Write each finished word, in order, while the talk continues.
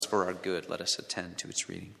for our good. Let us attend to its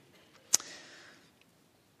reading.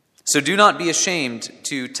 So do not be ashamed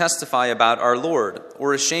to testify about our Lord,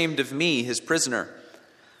 or ashamed of me, his prisoner,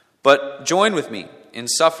 but join with me in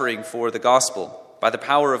suffering for the gospel by the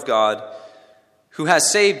power of God, who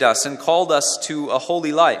has saved us and called us to a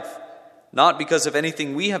holy life, not because of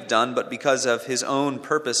anything we have done, but because of his own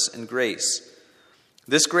purpose and grace.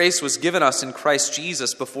 This grace was given us in Christ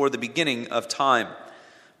Jesus before the beginning of time,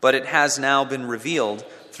 but it has now been revealed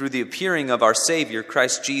through the appearing of our Savior,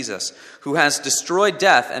 Christ Jesus, who has destroyed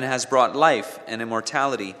death and has brought life and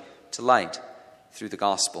immortality to light through the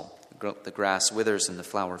gospel. The grass withers and the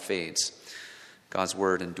flower fades. God's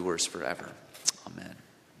word endures forever. Amen.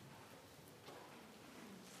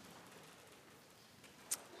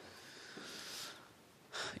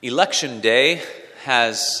 Election day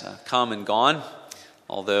has come and gone,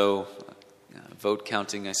 although vote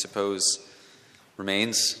counting, I suppose,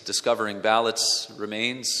 remains. Discovering ballots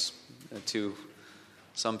remains, to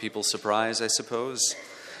some people's surprise, I suppose.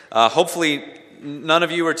 Hopefully, none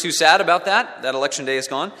of you are too sad about that election day is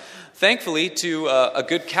gone. Thankfully, to a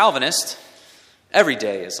good Calvinist, every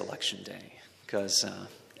day is election day, because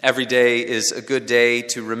every day is a good day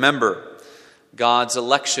to remember God's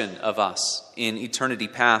election of us in eternity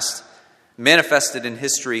past, manifested in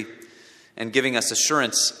history, and giving us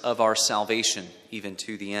assurance of our salvation even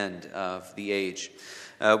to the end of the age.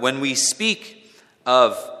 When we speak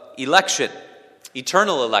of election,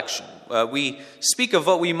 eternal election, we speak of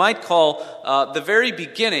what we might call the very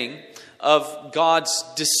beginning of God's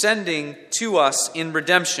descending to us in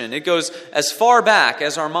redemption. It goes as far back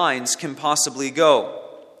as our minds can possibly go.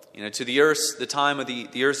 To the earth, the time of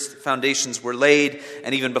the earth's foundations were laid,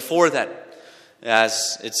 and even before that,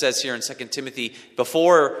 as it says here in 2 Timothy,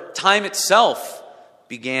 before time itself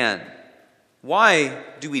began. Why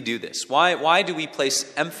do we do this? Why do we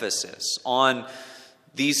place emphasis on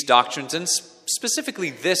these doctrines, and specifically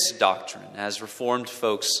this doctrine? As Reformed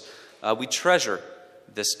folks, we treasure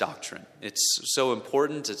this doctrine. It's so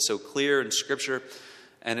important, it's so clear in Scripture,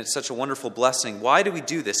 and it's such a wonderful blessing. Why do we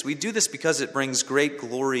do this? We do this because it brings great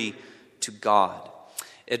glory to God.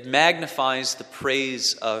 It magnifies the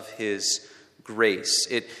praise of his grace.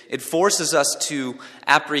 It forces us to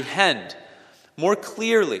apprehend more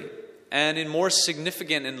clearly and in more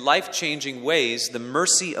significant and life-changing ways the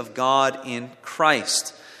mercy of God in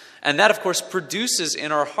Christ. And that, of course, produces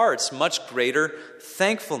in our hearts much greater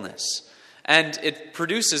thankfulness. And it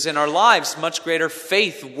produces in our lives much greater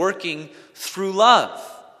faith working through love.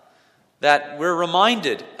 That we're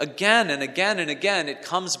reminded again and again and again, it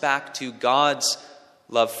comes back to God's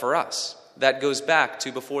love for us. That goes back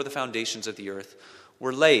to before the foundations of the earth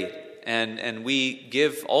were laid. And we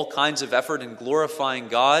give all kinds of effort in glorifying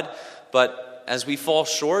God, but as we fall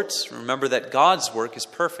short, remember that God's work is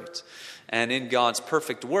perfect. And in God's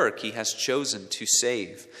perfect work, he has chosen to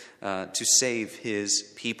save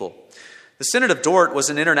his people. The Synod of Dort was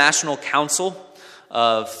an international council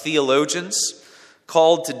of theologians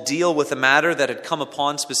called to deal with a matter that had come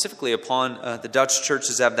specifically upon the Dutch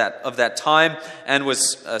churches of that time, and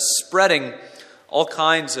was spreading all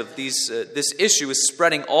kinds of these. This issue was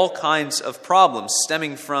spreading all kinds of problems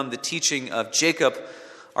stemming from the teaching of Jacob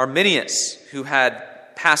Arminius, who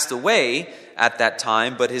had passed away at that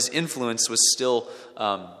time, but his influence was still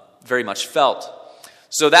very much felt.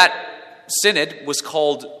 So that synod was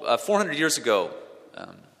called 400 years ago.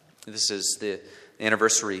 This is the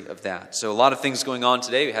anniversary of that. So a lot of things going on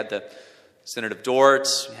today. We had the Synod of Dort.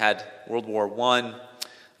 We had World War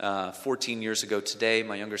I. 14 years ago today,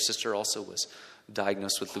 my younger sister also was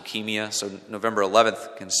diagnosed with leukemia. So November 11th,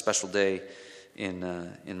 kind of special day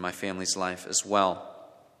in my family's life as well.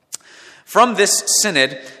 From this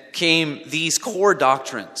synod came these core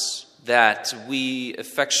doctrines that we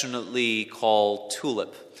affectionately call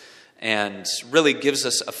TULIP, and really gives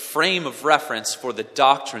us a frame of reference for the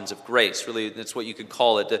doctrines of grace. Really, that's what you could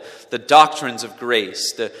call it, the doctrines of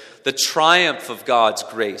grace, the triumph of God's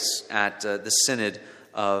grace at the Synod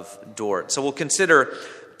of Dort. So we'll consider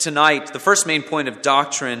tonight the first main point of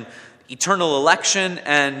doctrine, eternal election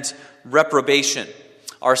and reprobation.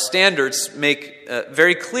 Our standards make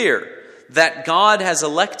very clear that God has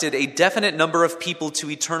elected a definite number of people to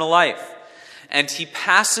eternal life, and he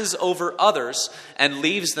passes over others and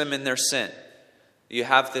leaves them in their sin. You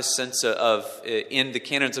have this sense of in the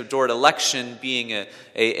canons of Dort, election being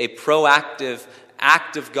a proactive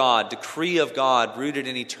act of God, decree of God rooted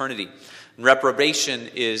in eternity. And reprobation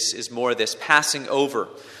is more this passing over,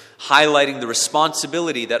 highlighting the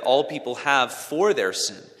responsibility that all people have for their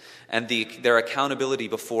sin and their accountability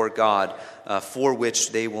before God, for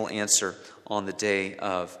which they will answer on the day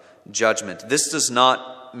of judgment. This does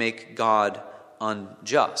not make God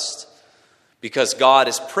unjust. Because God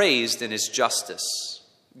is praised in his justice.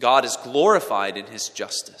 God is glorified in his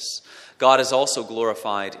justice. God is also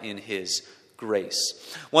glorified in his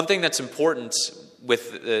grace. One thing that's important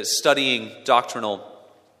with studying doctrinal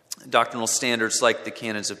standards like the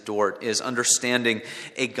Canons of Dort is understanding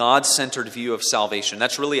a God-centered view of salvation.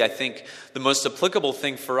 That's really, I think, the most applicable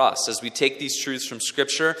thing for us as we take these truths from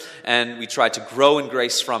Scripture and we try to grow in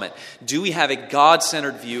grace from it. Do we have a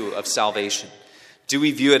God-centered view of salvation? Do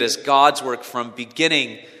we view it as God's work from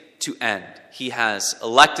beginning to end? He has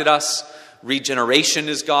elected us. Regeneration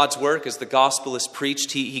is God's work as the gospel is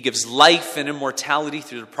preached. He gives life and immortality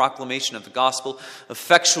through the proclamation of the gospel,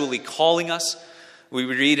 effectually calling us. We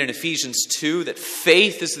read in Ephesians 2 that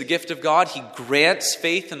faith is the gift of God. He grants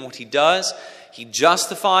faith in what he does. He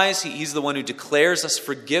justifies. He's the one who declares us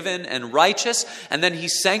forgiven and righteous. And then he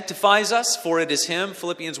sanctifies us, for it is him,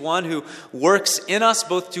 Philippians 1, who works in us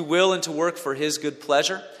both to will and to work for his good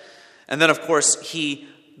pleasure. And then, of course, he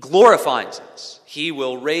glorifies us. He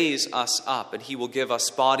will raise us up, and he will give us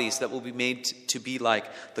bodies that will be made to be like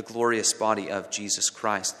the glorious body of Jesus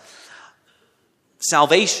Christ.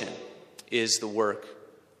 Salvation is the work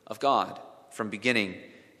of God from beginning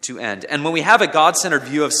to end. And when we have a God-centered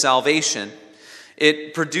view of salvation,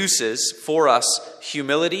 it produces for us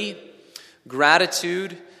humility,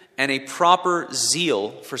 gratitude, and a proper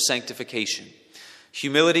zeal for sanctification.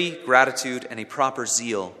 Humility, gratitude, and a proper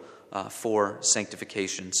zeal for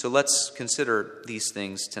sanctification. So let's consider these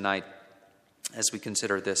things tonight as we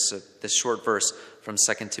consider this short verse from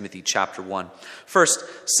 2 Timothy chapter 1. First,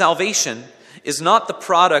 salvation is not the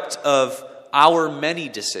product of our many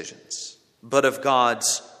decisions, but of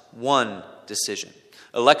God's one decision.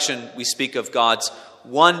 Election, we speak of God's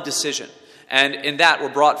one decision. And in that, we're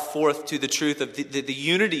brought forth to the truth of the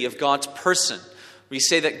unity of God's person. We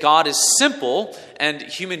say that God is simple and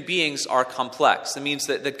human beings are complex. That means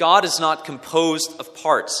that God is not composed of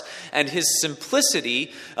parts. And his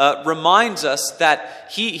simplicity reminds us that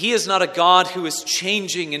he is not a God who is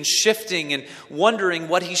changing and shifting and wondering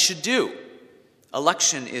what he should do.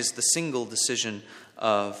 Election is the single decision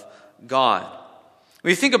of God.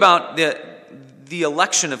 When you think about the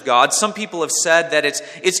election of God, some people have said that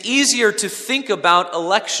it's easier to think about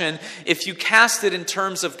election if you cast it in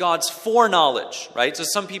terms of God's foreknowledge, right? So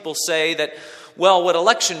some people say that, well, what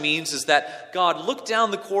election means is that God looked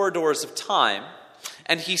down the corridors of time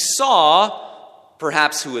and he saw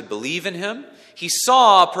perhaps who would believe in him. He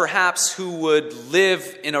saw perhaps who would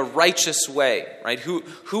live in a righteous way, right? Who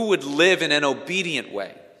would live in an obedient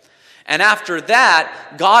way. And after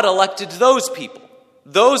that, God elected those people.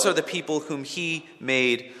 Those are the people whom he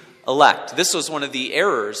made elect. This was one of the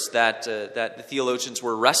errors that the theologians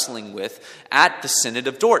were wrestling with at the Synod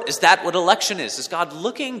of Dort. Is that what election is? Is God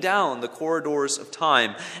looking down the corridors of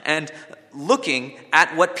time and looking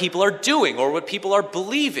at what people are doing or what people are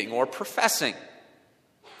believing or professing?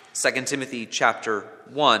 2 Timothy chapter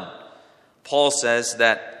 1, Paul says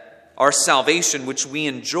that our salvation which we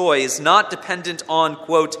enjoy is not dependent on,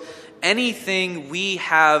 quote, anything we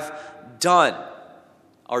have done,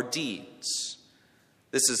 our deeds.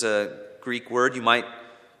 This is a Greek word you might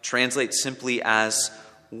translate simply as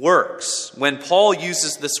works. When Paul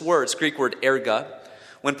uses this word, it's Greek word erga,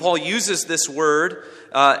 when Paul uses this word,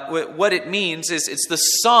 what it means is it's the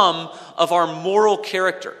sum of our moral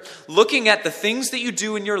character. Looking at the things that you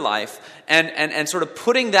do in your life and sort of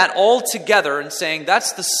putting that all together and saying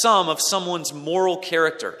that's the sum of someone's moral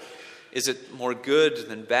character. Is it more good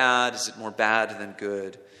than bad? Is it more bad than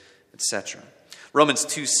good? Etc. Romans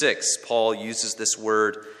 2:6, Paul uses this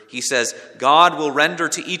word. He says, God will render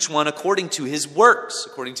to each one according to his works,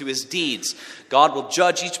 according to his deeds. God will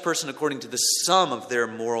judge each person according to the sum of their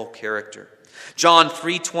moral character. John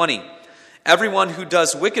 3:20, everyone who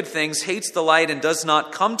does wicked things hates the light and does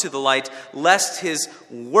not come to the light, lest his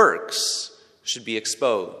works should be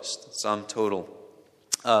exposed. Sum total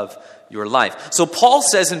of your life. So Paul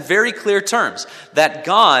says in very clear terms that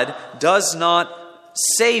God does not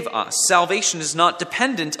save us. Salvation is not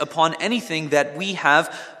dependent upon anything that we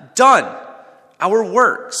have done, our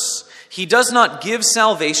works. He does not give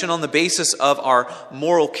salvation on the basis of our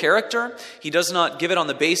moral character. He does not give it on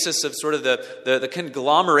the basis of sort of the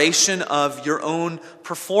conglomeration of your own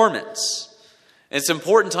performance. And it's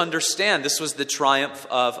important to understand this was the triumph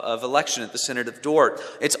of election at the Synod of Dort.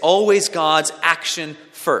 It's always God's action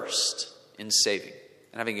first in saving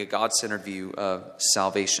and having a God-centered view of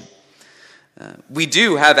salvation. We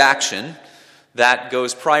do have action that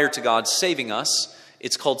goes prior to God saving us.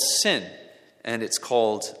 It's called sin, and it's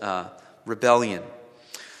called rebellion.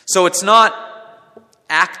 So it's not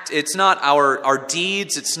it's not our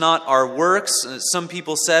deeds, it's not our works. Some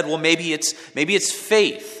people said, well, maybe it's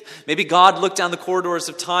faith. Maybe God looked down the corridors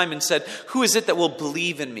of time and said, who is it that will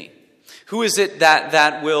believe in me? Who is it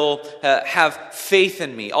that will have faith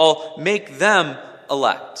in me? I'll make them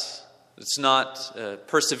elect. It's not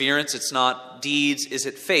perseverance, it's not deeds, is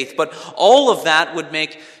it faith? But all of that would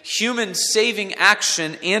make human saving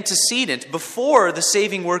action antecedent before the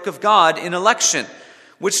saving work of God in election,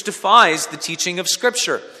 which defies the teaching of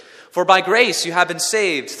Scripture. For by grace you have been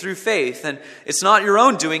saved through faith, and it's not your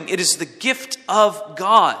own doing, it is the gift of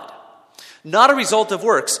God, not a result of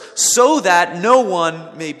works, so that no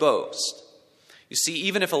one may boast. You see,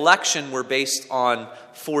 even if election were based on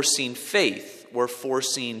foreseen faith, or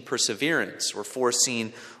foreseen perseverance, or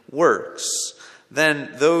foreseen works, then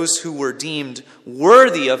those who were deemed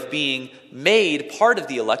worthy of being made part of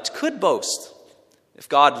the elect could boast. If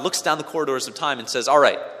God looks down the corridors of time and says, all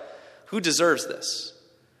right, who deserves this?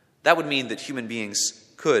 That would mean that human beings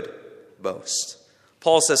could boast.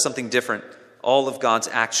 Paul says something different. All of God's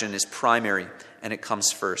action is primary, and it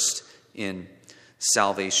comes first in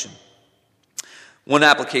salvation. One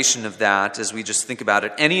application of that, as we just think about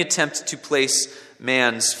it, any attempt to place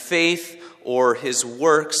man's faith or his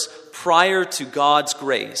works prior to God's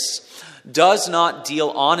grace does not deal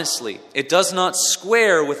honestly. It does not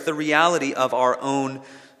square with the reality of our own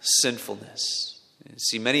sinfulness.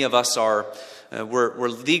 See, many of us we're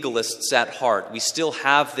legalists at heart. We still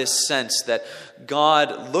have this sense that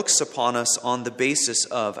God looks upon us on the basis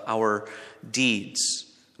of our deeds.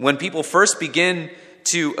 When people first begin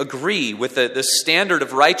to agree with the standard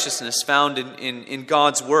of righteousness found in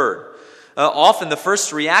God's Word, often the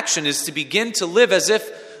first reaction is to begin to live as if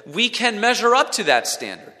we can measure up to that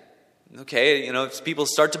standard. Okay, if people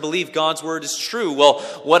start to believe God's Word is true, well,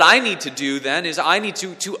 what I need to do then is I need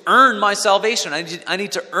to earn my salvation. I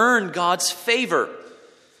need to earn God's favor.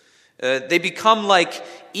 They become like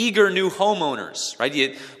eager new homeowners, right?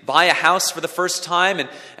 You buy a house for the first time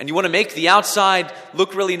and you want to make the outside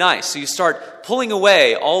look really nice. So you start pulling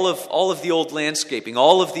away all of the old landscaping,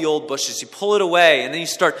 all of the old bushes. You pull it away and then you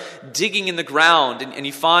start digging in the ground and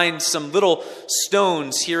you find some little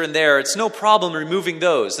stones here and there. It's no problem removing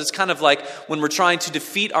those. It's kind of like when we're trying to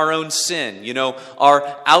defeat our own sin,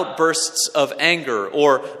 our outbursts of anger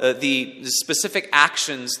or the specific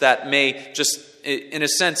actions that may just, in a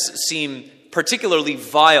sense, seem particularly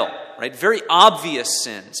vile, right? Very obvious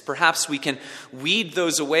sins. Perhaps we can weed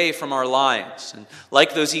those away from our lives. And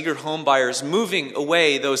like those eager home buyers, moving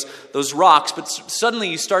away those rocks, but suddenly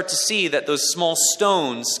you start to see that those small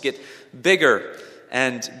stones get bigger,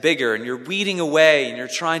 and you're weeding away, and you're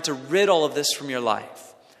trying to rid all of this from your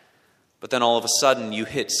life. But then all of a sudden you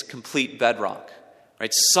hit complete bedrock,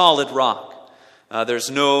 right? Solid rock.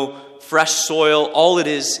 There's no fresh soil. All it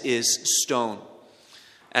is stone.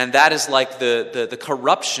 And that is like the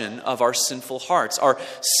corruption of our sinful hearts, our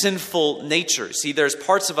sinful nature. See, there's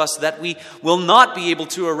parts of us that we will not be able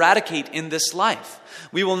to eradicate in this life.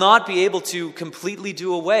 We will not be able to completely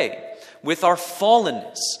do away with our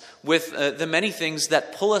fallenness, with the many things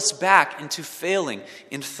that pull us back into failing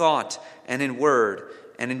in thought and in word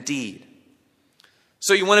and in deed.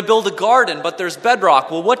 So you want to build a garden, but there's bedrock.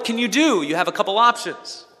 Well, what can you do? You have a couple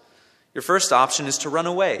options. Your first option is to run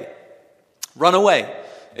away. Run away.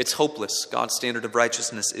 It's hopeless. God's standard of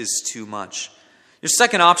righteousness is too much. Your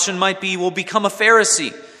second option might be, well, become a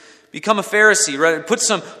Pharisee. Become a Pharisee, right? Put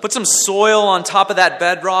some soil on top of that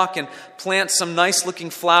bedrock and plant some nice looking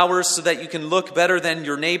flowers so that you can look better than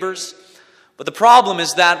your neighbors. But the problem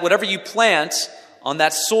is that whatever you plant on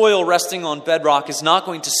that soil resting on bedrock is not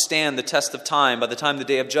going to stand the test of time. By the time the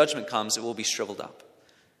day of judgment comes, it will be shriveled up.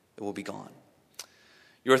 It will be gone.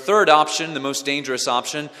 Your third option, the most dangerous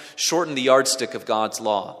option, shorten the yardstick of God's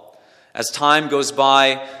law. As time goes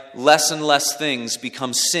by, less and less things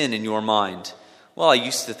become sin in your mind. Well, I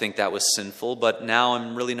used to think that was sinful, but now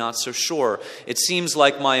I'm really not so sure. It seems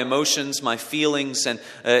like my emotions, my feelings, and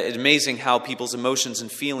it's amazing how people's emotions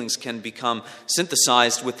and feelings can become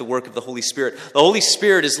synthesized with the work of the Holy Spirit. The Holy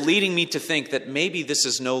Spirit is leading me to think that maybe this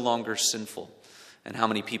is no longer sinful. And how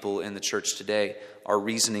many people in the church today are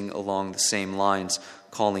reasoning along the same lines,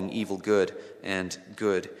 calling evil good and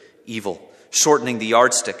good evil. Shortening the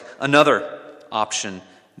yardstick, another option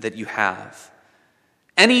that you have.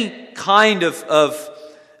 Any kind of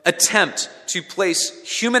attempt to place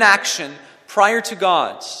human action prior to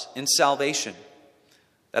God's in salvation,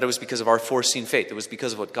 that it was because of our foreseen faith. It was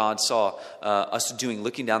because of what God saw us doing,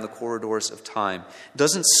 looking down the corridors of time.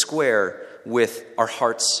 Doesn't square with our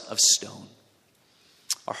hearts of stone.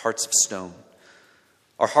 Our hearts of stone.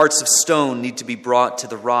 Our hearts of stone need to be brought to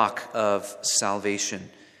the rock of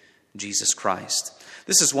salvation, Jesus Christ.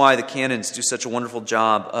 This is why the canons do such a wonderful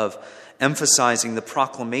job of emphasizing the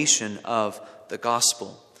proclamation of the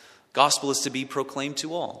gospel. Gospel is to be proclaimed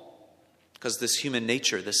to all, because this human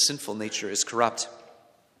nature, this sinful nature, is corrupt,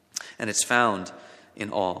 and it's found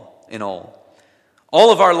in all.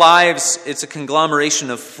 All of our lives, it's a conglomeration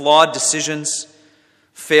of flawed decisions,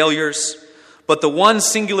 failures, but the one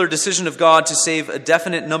singular decision of God to save a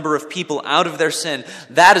definite number of people out of their sin,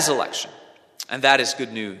 that is election. And that is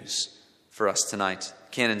good news for us tonight.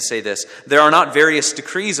 Canons say this: there are not various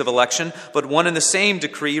decrees of election, but one and the same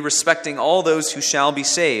decree respecting all those who shall be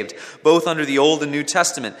saved, both under the Old and New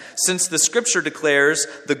Testament, since the Scripture declares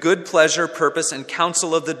the good pleasure, purpose, and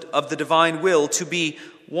counsel of the divine will to be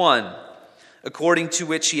one, according to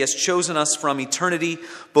which he has chosen us from eternity,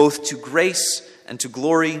 both to grace and to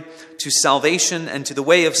glory, to salvation and to the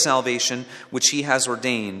way of salvation, which he has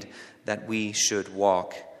ordained that we should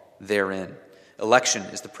walk therein. Election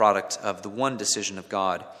is the product of the one decision of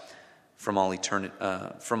God from all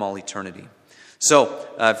eternity. So,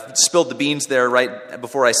 I've spilled the beans there right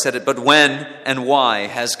before I said it, but when and why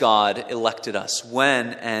has God elected us?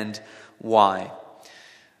 When and why?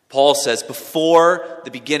 Paul says, before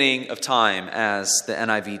the beginning of time, as the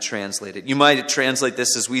NIV translated. You might translate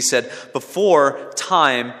this as we said, before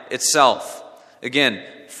time itself. Again,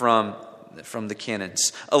 from the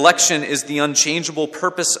canons. Election is the unchangeable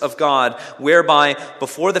purpose of God, whereby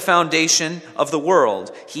before the foundation of the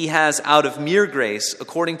world, he has, out of mere grace,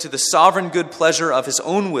 according to the sovereign good pleasure of his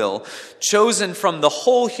own will, chosen from the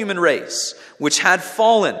whole human race, which had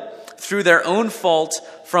fallen through their own fault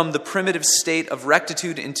from the primitive state of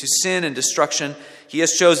rectitude into sin and destruction, he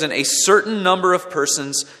has chosen a certain number of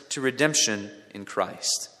persons to redemption in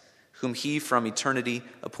Christ, whom he from eternity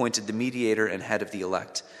appointed the mediator and head of the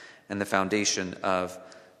elect, and the foundation of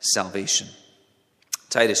salvation.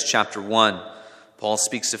 Titus chapter 1, Paul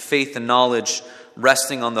speaks of faith and knowledge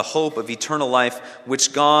resting on the hope of eternal life,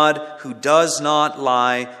 which God, who does not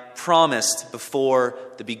lie, promised before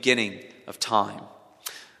the beginning of time.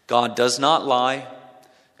 God does not lie,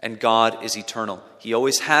 and God is eternal. He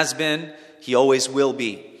always has been, he always will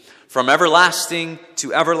be. From everlasting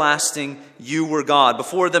to everlasting, you were God.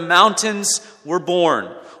 Before the mountains were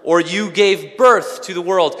born, or you gave birth to the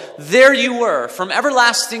world, there you were, from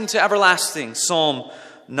everlasting to everlasting. Psalm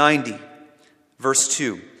 90, verse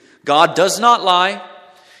 2. God does not lie.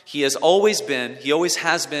 He has always been, he always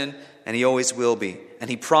has been, and he always will be. And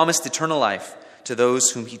he promised eternal life to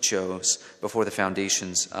those whom he chose before the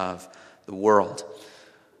foundations of the world.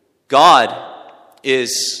 God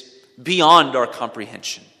is beyond our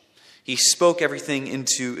comprehension. He spoke everything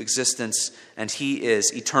into existence, and he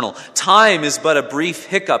is eternal. Time is but a brief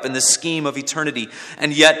hiccup in the scheme of eternity,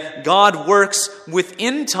 and yet God works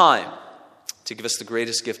within time to give us the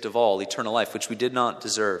greatest gift of all, eternal life, which we did not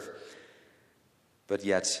deserve. But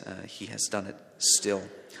yet he has done it still.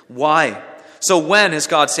 Why? So when has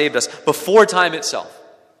God saved us? Before time itself.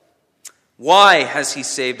 Why has he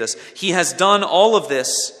saved us? He has done all of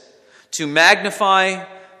this to magnify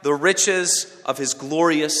the riches of his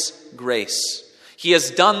glorious grace. He has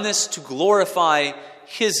done this to glorify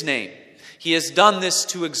his name. He has done this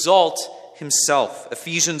to exalt himself.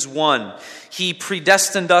 Ephesians 1, he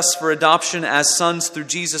predestined us for adoption as sons through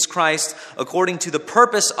Jesus Christ, according to the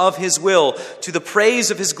purpose of his will, to the praise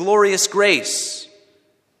of his glorious grace,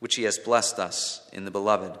 which he has blessed us in the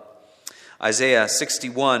beloved. Isaiah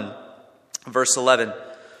 61, verse 11,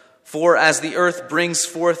 for as the earth brings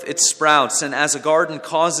forth its sprouts, and as a garden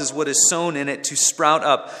causes what is sown in it to sprout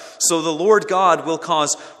up, so the Lord God will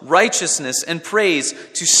cause righteousness and praise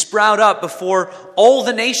to sprout up before all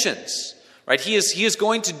the nations. Right? He is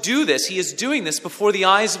going to do this. He is doing this before the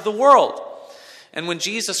eyes of the world. And when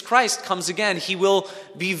Jesus Christ comes again, he will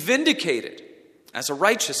be vindicated as a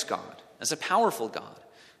righteous God, as a powerful God,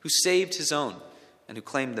 who saved his own and who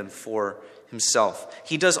claimed them for himself.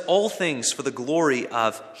 He does all things for the glory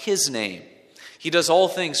of his name. He does all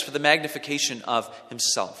things for the magnification of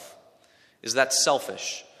himself. Is that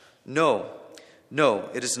selfish? No,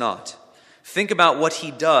 it is not. Think about what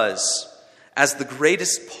he does as the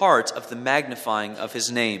greatest part of the magnifying of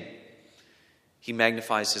his name. He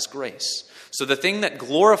magnifies his grace. So the thing that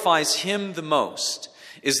glorifies him the most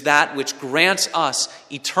is that which grants us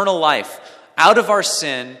eternal life out of our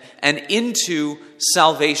sin and into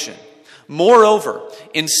salvation. Moreover,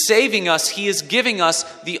 in saving us, he is giving us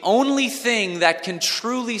the only thing that can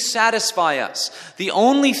truly satisfy us, the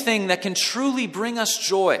only thing that can truly bring us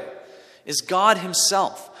joy, is God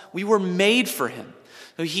himself. We were made for him.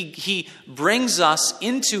 He brings us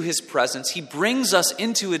into his presence. He brings us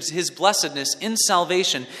into his blessedness in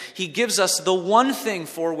salvation. He gives us the one thing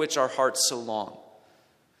for which our hearts so long.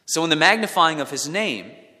 So in the magnifying of his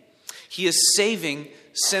name, he is saving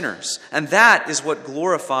sinners. And that is what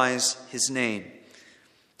glorifies his name.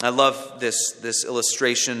 I love this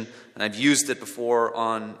illustration, and I've used it before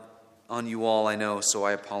on you all, I know, so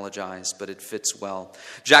I apologize, but it fits well.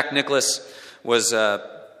 Jack Nicklaus was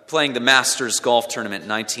playing the Masters golf tournament in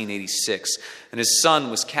 1986, and his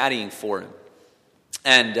son was caddying for him.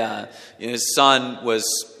 And his son was,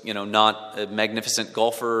 not a magnificent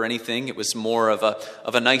golfer or anything. It was more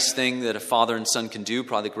of a nice thing that a father and son can do.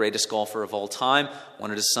 Probably the greatest golfer of all time.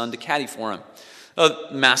 Wanted his son to caddy for him.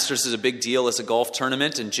 Masters is a big deal as a golf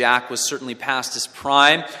tournament, and Jack was certainly past his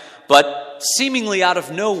prime. But seemingly out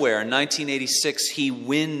of nowhere, in 1986, he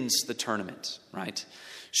wins the tournament. Right?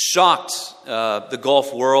 Shocked the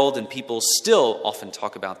golf world, and people still often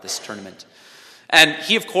talk about this tournament. And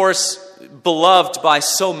he, of course, beloved by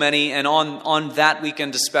so many, and on that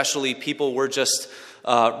weekend especially, people were just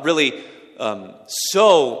really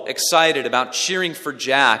so excited about cheering for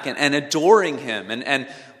Jack and adoring him,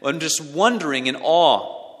 and just wondering in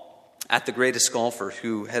awe at the greatest golfer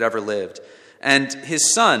who had ever lived. And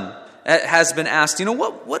his son has been asked,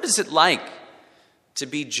 what is it like to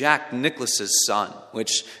be Jack Nicklaus's son?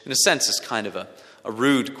 Which, in a sense, is kind of a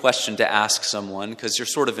rude question to ask someone, because you're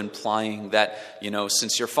sort of implying that,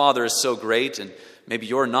 since your father is so great and maybe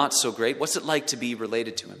you're not so great, what's it like to be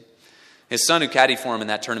related to him? His son, who caddied for him in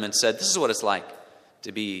that tournament, said, "This is what it's like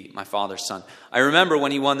to be my father's son." I remember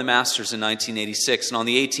when he won the Masters in 1986, and on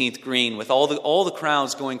the 18th green, with all the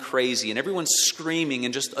crowds going crazy and everyone screaming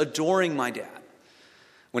and just adoring my dad.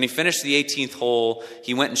 When he finished the 18th hole,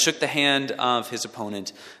 he went and shook the hand of his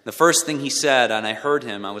opponent. The first thing he said, and I heard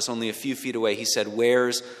him, I was only a few feet away, he said,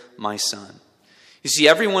 "Where's my son?" You see,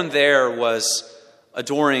 everyone there was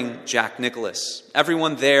adoring Jack Nicklaus.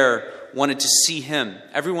 Everyone there wanted to see him.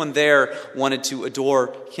 Everyone there wanted to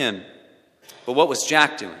adore him. But what was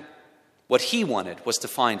Jack doing? What he wanted was to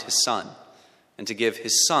find his son and to give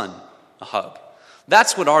his son a hug.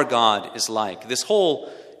 That's what our God is like. This whole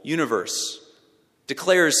universe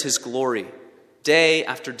declares his glory day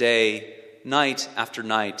after day, night after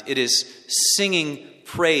night. It is singing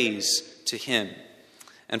praise to him.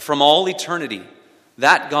 And from all eternity,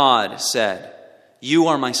 that God said, "You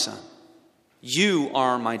are my son. You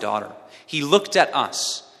are my daughter." He looked at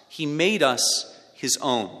us. He made us his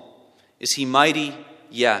own. Is he mighty?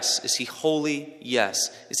 Yes. Is he holy?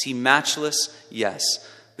 Yes. Is he matchless? Yes.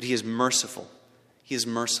 But he is merciful. He is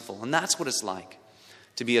merciful. And that's what it's like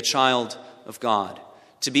to be a child of God,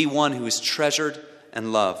 to be one who is treasured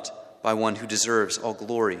and loved by one who deserves all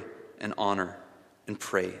glory and honor and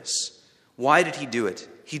praise. Why did he do it?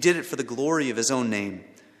 He did it for the glory of his own name,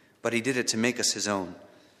 but he did it to make us his own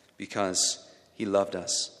because he loved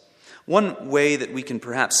us. One way that we can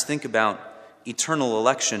perhaps think about eternal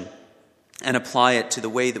election and apply it to the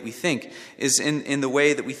way that we think is in the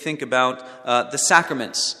way that we think about the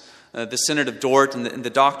sacraments. The Synod of Dort and the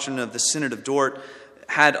doctrine of the Synod of Dort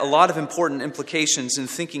had a lot of important implications in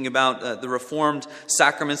thinking about the Reformed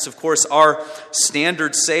sacraments. Of course, our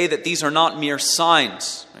standards say that these are not mere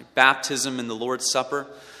signs. Right? Baptism and the Lord's Supper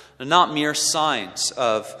are not mere signs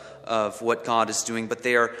of what God is doing, but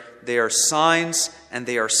they are signs and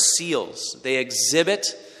they are seals. They exhibit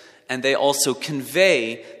and they also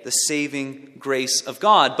convey the saving grace of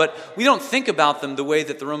God. But we don't think about them the way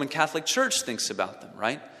that the Roman Catholic Church thinks about them,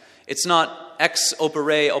 right? It's not ex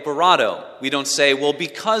opere operato. We don't say, well,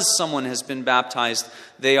 because someone has been baptized,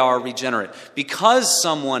 they are regenerate. Because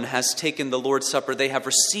someone has taken the Lord's Supper, they have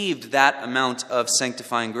received that amount of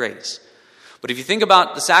sanctifying grace. But if you think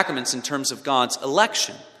about the sacraments in terms of God's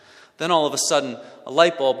election, then all of a sudden a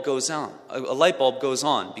light bulb goes on. A light bulb goes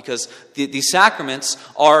on because the sacraments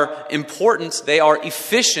are important. They are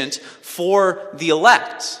efficient for the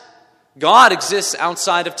elect. God exists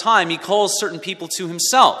outside of time. He calls certain people to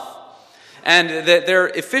himself. And they're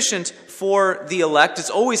efficient for the elect. It's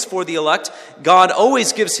always for the elect. God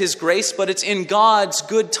always gives his grace, but it's in God's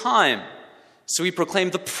good time. So we proclaim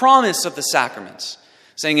the promise of the sacraments,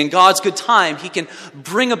 saying in God's good time, he can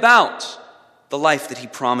bring about the life that he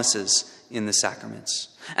promises in the sacraments.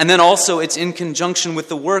 And then also it's in conjunction with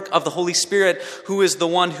the work of the Holy Spirit, who is the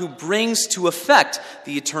one who brings to effect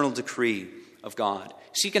the eternal decree of God.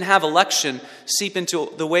 So you can have election seep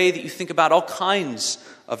into the way that you think about all kinds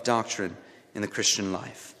of doctrine in the Christian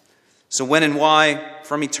life. So when and why?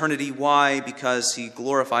 From eternity. Why? Because he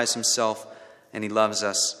glorifies himself and he loves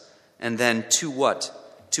us. And then to what?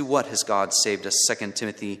 To what has God saved us? 2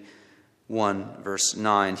 Timothy 1 verse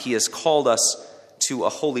 9. He has called us to a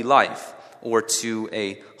holy life, or to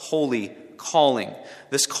a holy calling.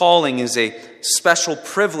 This calling is a special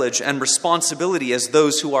privilege and responsibility as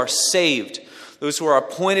those who are saved. those who are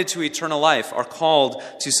appointed to eternal life, are called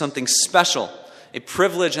to something special, a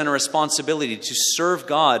privilege and a responsibility to serve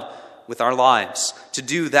God with our lives, to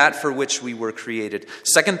do that for which we were created.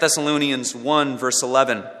 2 Thessalonians 1, verse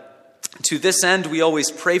 11. To this end we always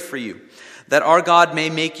pray for you, that our God may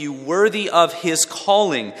make you worthy of his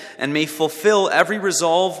calling and may fulfill every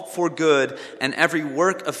resolve for good and every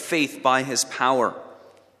work of faith by his power.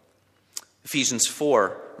 Ephesians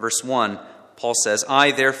 4, verse 1, Paul says,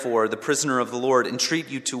 I, therefore, the prisoner of the Lord, entreat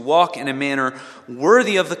you to walk in a manner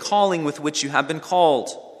worthy of the calling with which you have been called.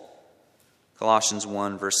 Colossians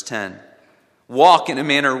 1, verse 10. Walk in a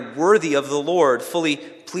manner worthy of the Lord, fully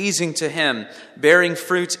pleasing to him, bearing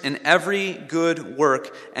fruit in every good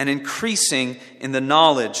work and increasing in the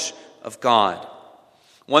knowledge of God.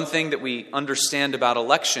 One thing that we understand about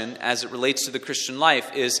election as it relates to the Christian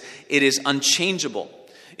life is it is unchangeable.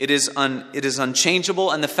 It is unchangeable,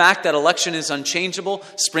 and the fact that election is unchangeable,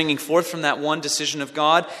 springing forth from that one decision of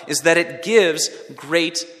God, is that it gives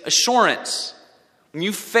great assurance. When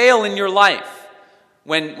you fail in your life,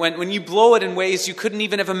 when you blow it in ways you couldn't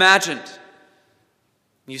even have imagined,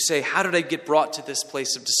 you say, how did I get brought to this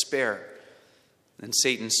place of despair? And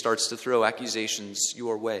Satan starts to throw accusations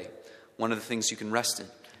your way. One of the things you can rest in,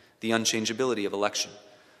 the unchangeability of election,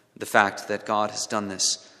 the fact that God has done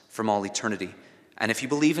this from all eternity. And if you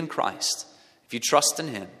believe in Christ, if you trust in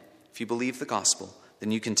him, if you believe the gospel,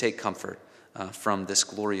 then you can take comfort from this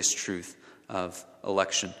glorious truth of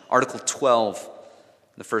election. Article 12,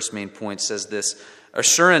 the first main point, says this: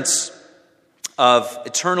 assurance of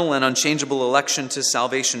eternal and unchangeable election to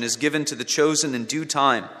salvation is given to the chosen in due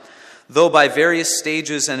time, though by various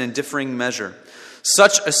stages and in differing measure.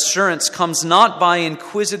 Such assurance comes not by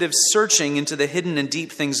inquisitive searching into the hidden and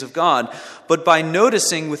deep things of God, but by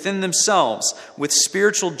noticing within themselves, with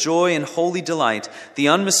spiritual joy and holy delight, the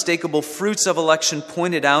unmistakable fruits of election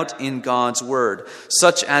pointed out in God's word,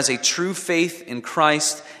 such as a true faith in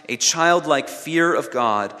Christ, a childlike fear of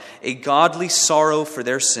God, a godly sorrow for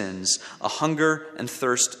their sins, a hunger and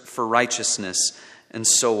thirst for righteousness, and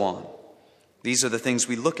so on. These are the things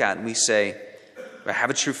we look at and we say, I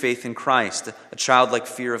have a true faith in Christ, a childlike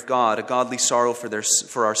fear of God, a godly sorrow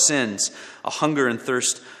for our sins, a hunger and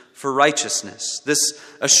thirst for righteousness. This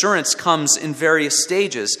assurance comes in various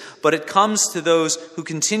stages, but it comes to those who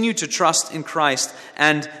continue to trust in Christ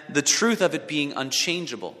and the truth of it being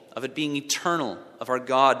unchangeable, of it being eternal, of our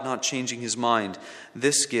God not changing his mind.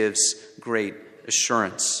 This gives great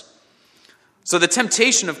assurance. So the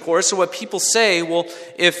temptation, of course, so what people say, well,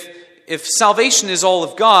 if salvation is all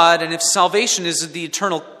of God, and if salvation is in the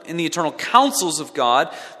eternal counsels of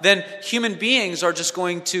God, then human beings are just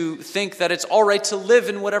going to think that it's all right to live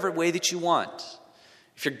in whatever way that you want.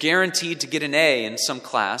 If you're guaranteed to get an A in some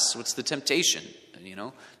class, what's the temptation?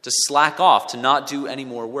 To slack off, to not do any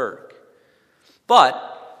more work. But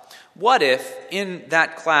what if in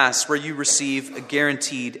that class where you receive a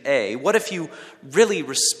guaranteed A, what if you really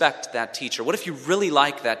respect that teacher? What if you really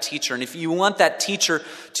like that teacher? And if you want that teacher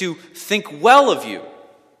to think well of you?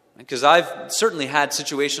 Because I've certainly had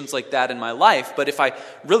situations like that in my life, but if I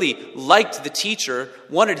really liked the teacher,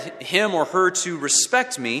 wanted him or her to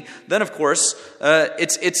respect me, then of course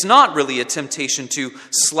it's not really a temptation to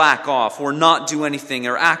slack off or not do anything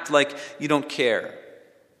or act like you don't care.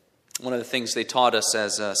 One of the things they taught us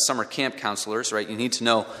as summer camp counselors, right? You need to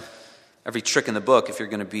know every trick in the book if you're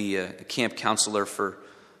going to be a camp counselor for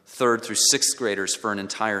 3rd through 6th graders for an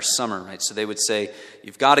entire summer, right? So they would say,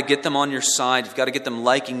 you've got to get them on your side. You've got to get them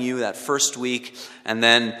liking you that first week. And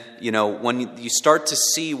then, when you start to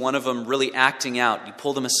see one of them really acting out, you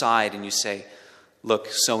pull them aside and you say, look,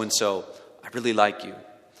 so-and-so, I really like you.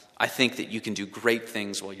 I think that you can do great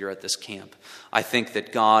things while you're at this camp. I think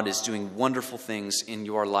that God is doing wonderful things in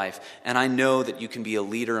your life. And I know that you can be a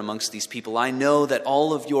leader amongst these people. I know that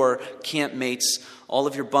all of your camp mates, all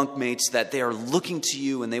of your bunk mates, that they are looking to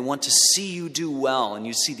you and they want to see you do well. And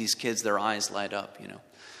you see these kids, their eyes light up,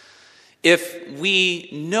 If we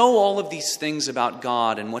know all of these things about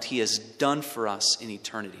God and what he has done for us in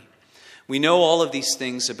eternity, we know all of these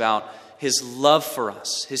things about his love for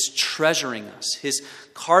us, his treasuring us, his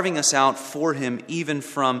carving us out for him even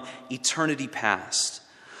from eternity past.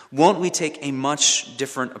 Won't we take a much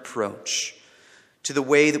different approach to the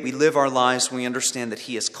way that we live our lives when we understand that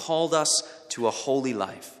he has called us to a holy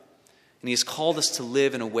life? And he has called us to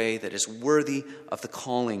live in a way that is worthy of the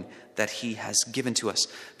calling that he has given to us.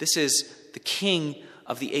 This is the King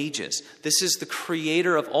of the ages. This is the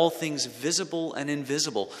creator of all things visible and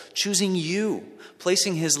invisible, choosing you,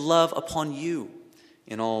 placing his love upon you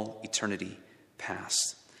in all eternity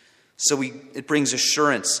past. So it brings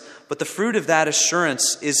assurance. But the fruit of that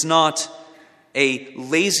assurance is not a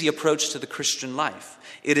lazy approach to the Christian life.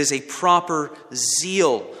 It is a proper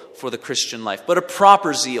zeal for the Christian life, but a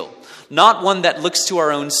proper zeal. Not one that looks to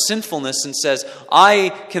our own sinfulness and says, I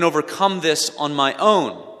can overcome this on my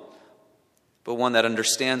own, but one that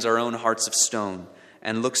understands our own hearts of stone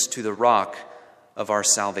and looks to the rock of our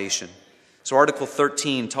salvation. So Article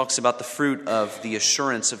 13 talks about the fruit of the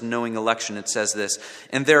assurance of knowing election. It says this,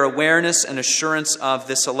 "In their awareness and assurance of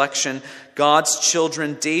this election, God's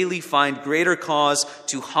children daily find greater cause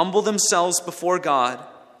to humble themselves before God."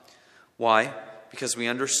 Why? Because we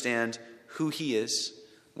understand who He is.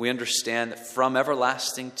 We understand that from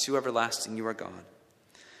everlasting to everlasting you are God.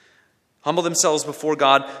 Humble themselves before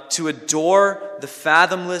God to adore the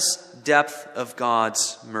fathomless depth of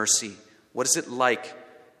God's mercy. What is it like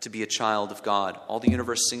to be a child of God? All the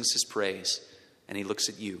universe sings His praise, and He looks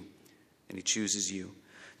at you, and He chooses you.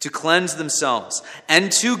 To cleanse themselves,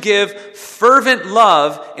 and to give fervent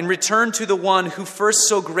love in return to the one who first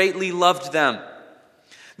so greatly loved them.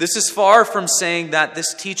 This is far from saying that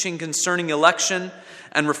this teaching concerning election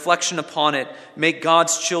and reflection upon it make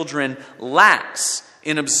God's children lax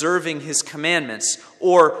in observing His commandments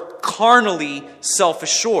or carnally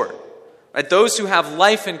self-assured. Right? Those who have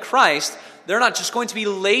life in Christ, they're not just going to be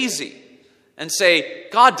lazy and say,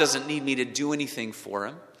 God doesn't need me to do anything for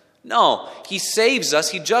Him. No, He saves us,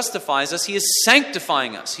 He justifies us, He is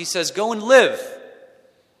sanctifying us. He says, go and live.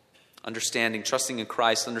 Understanding, trusting in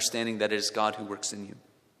Christ, understanding that it is God who works in you.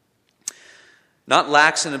 Not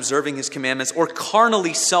lax in observing His commandments or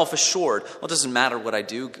carnally self-assured. Well, it doesn't matter what I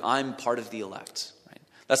do, I'm part of the elect. Right?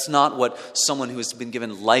 That's not what someone who has been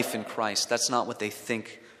given life in Christ, that's not what they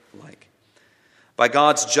think like. By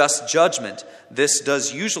God's just judgment, this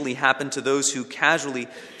does usually happen to those who casually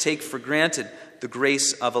take for granted the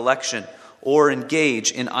grace of election or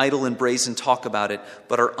engage in idle and brazen talk about it,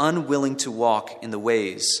 but are unwilling to walk in the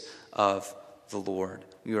ways of the Lord.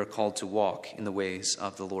 We are called to walk in the ways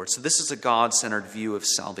of the Lord. So this is a God-centered view of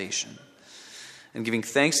salvation. And giving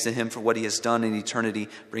thanks to Him for what He has done in eternity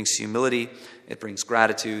brings humility, it brings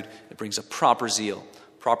gratitude, it brings a proper zeal,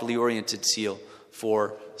 properly oriented zeal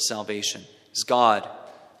for salvation. It's God,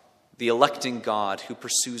 the electing God who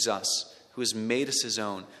pursues us, who has made us His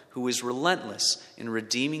own, who is relentless in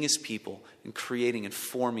redeeming His people and creating and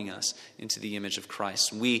forming us into the image of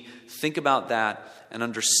Christ. We think about that and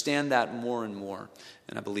understand that more and more.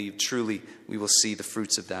 And I believe truly we will see the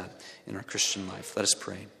fruits of that in our Christian life. Let us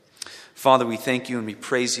pray. Father, we thank You and we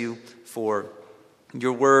praise You for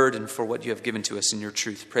Your word and for what You have given to us in Your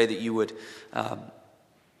truth. Pray that You would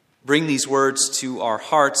bring these words to our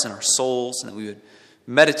hearts and our souls, and that we would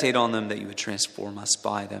meditate on them, that You would transform us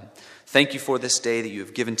by them. Thank You for this day that You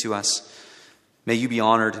have given to us. May You be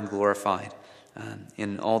honored and glorified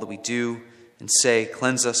in all that we do and say.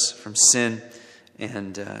 Cleanse us from sin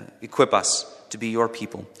and equip us to be Your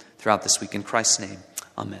people throughout this week. In Christ's name,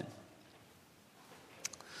 amen.